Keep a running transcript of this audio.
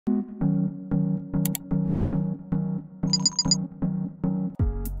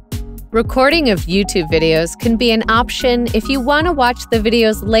Recording of YouTube videos can be an option if you want to watch the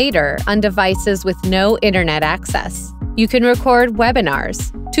videos later on devices with no internet access. You can record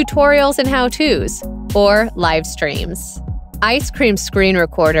webinars, tutorials and how-tos, or live streams. Icecream Screen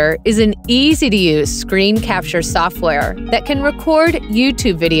Recorder is an easy-to-use screen capture software that can record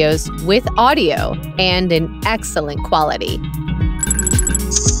YouTube videos with audio and in excellent quality.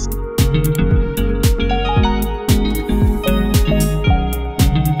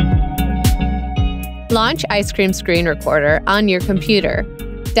 Launch Icecream Screen Recorder on your computer.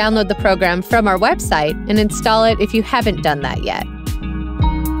 Download the program from our website and install it if you haven't done that yet.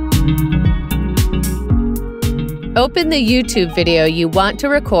 Open the YouTube video you want to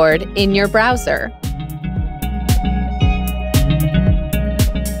record in your browser.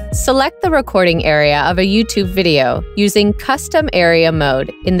 Select the recording area of a YouTube video using Custom Area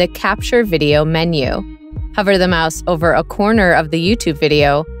mode in the Capture Video menu. Hover the mouse over a corner of the YouTube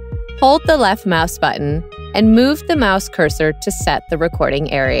video, hold the left mouse button, and move the mouse cursor to set the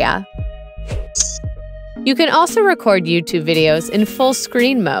recording area. You can also record YouTube videos in full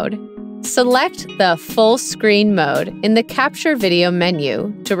screen mode. Select the Full Screen mode in the Capture Video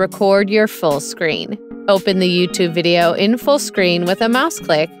menu to record your full screen. Open the YouTube video in full screen with a mouse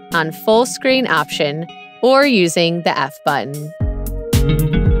click on Full Screen option or using the F button.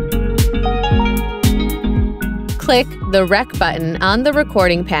 Click the Rec button on the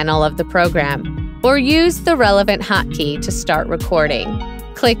recording panel of the program, or use the relevant hotkey to start recording.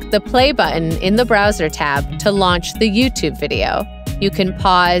 Click the Play button in the Browser tab to launch the YouTube video. You can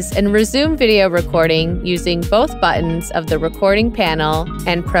pause and resume video recording using both buttons of the recording panel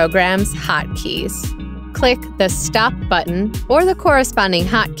and program's hotkeys. Click the Stop button or the corresponding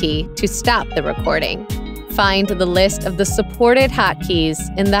hotkey to stop the recording. Find the list of the supported hotkeys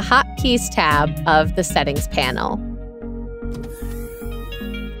in the Hotkeys tab of the Settings panel.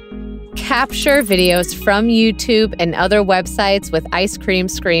 Capture videos from YouTube and other websites with Icecream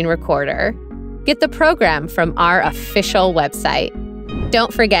Screen Recorder. Get the program from our official website.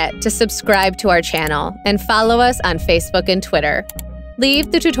 Don't forget to subscribe to our channel and follow us on Facebook and Twitter.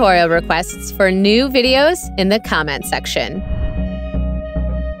 Leave the tutorial requests for new videos in the comment section.